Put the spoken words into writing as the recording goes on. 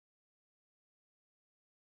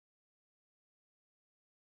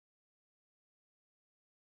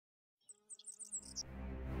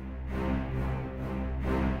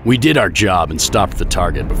We did our job and stopped the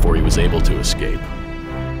target before he was able to escape.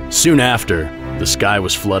 Soon after, the sky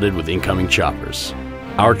was flooded with incoming choppers.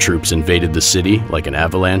 Our troops invaded the city like an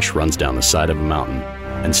avalanche runs down the side of a mountain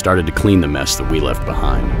and started to clean the mess that we left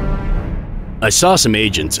behind. I saw some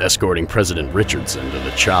agents escorting President Richardson to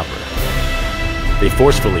the chopper. They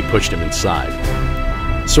forcefully pushed him inside,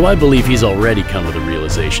 so I believe he's already come to the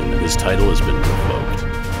realization that his title has been revoked.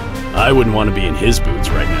 I wouldn't want to be in his boots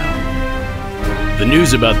right now. The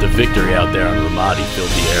news about the victory out there on Rahmadi filled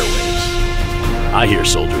the airwaves. I hear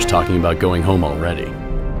soldiers talking about going home already.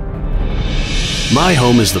 My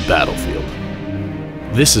home is the battlefield.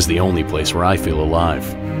 This is the only place where I feel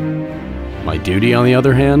alive. My duty, on the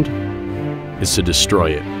other hand, is to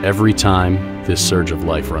destroy it every time this surge of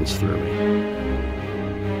life runs through me.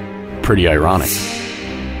 Pretty ironic.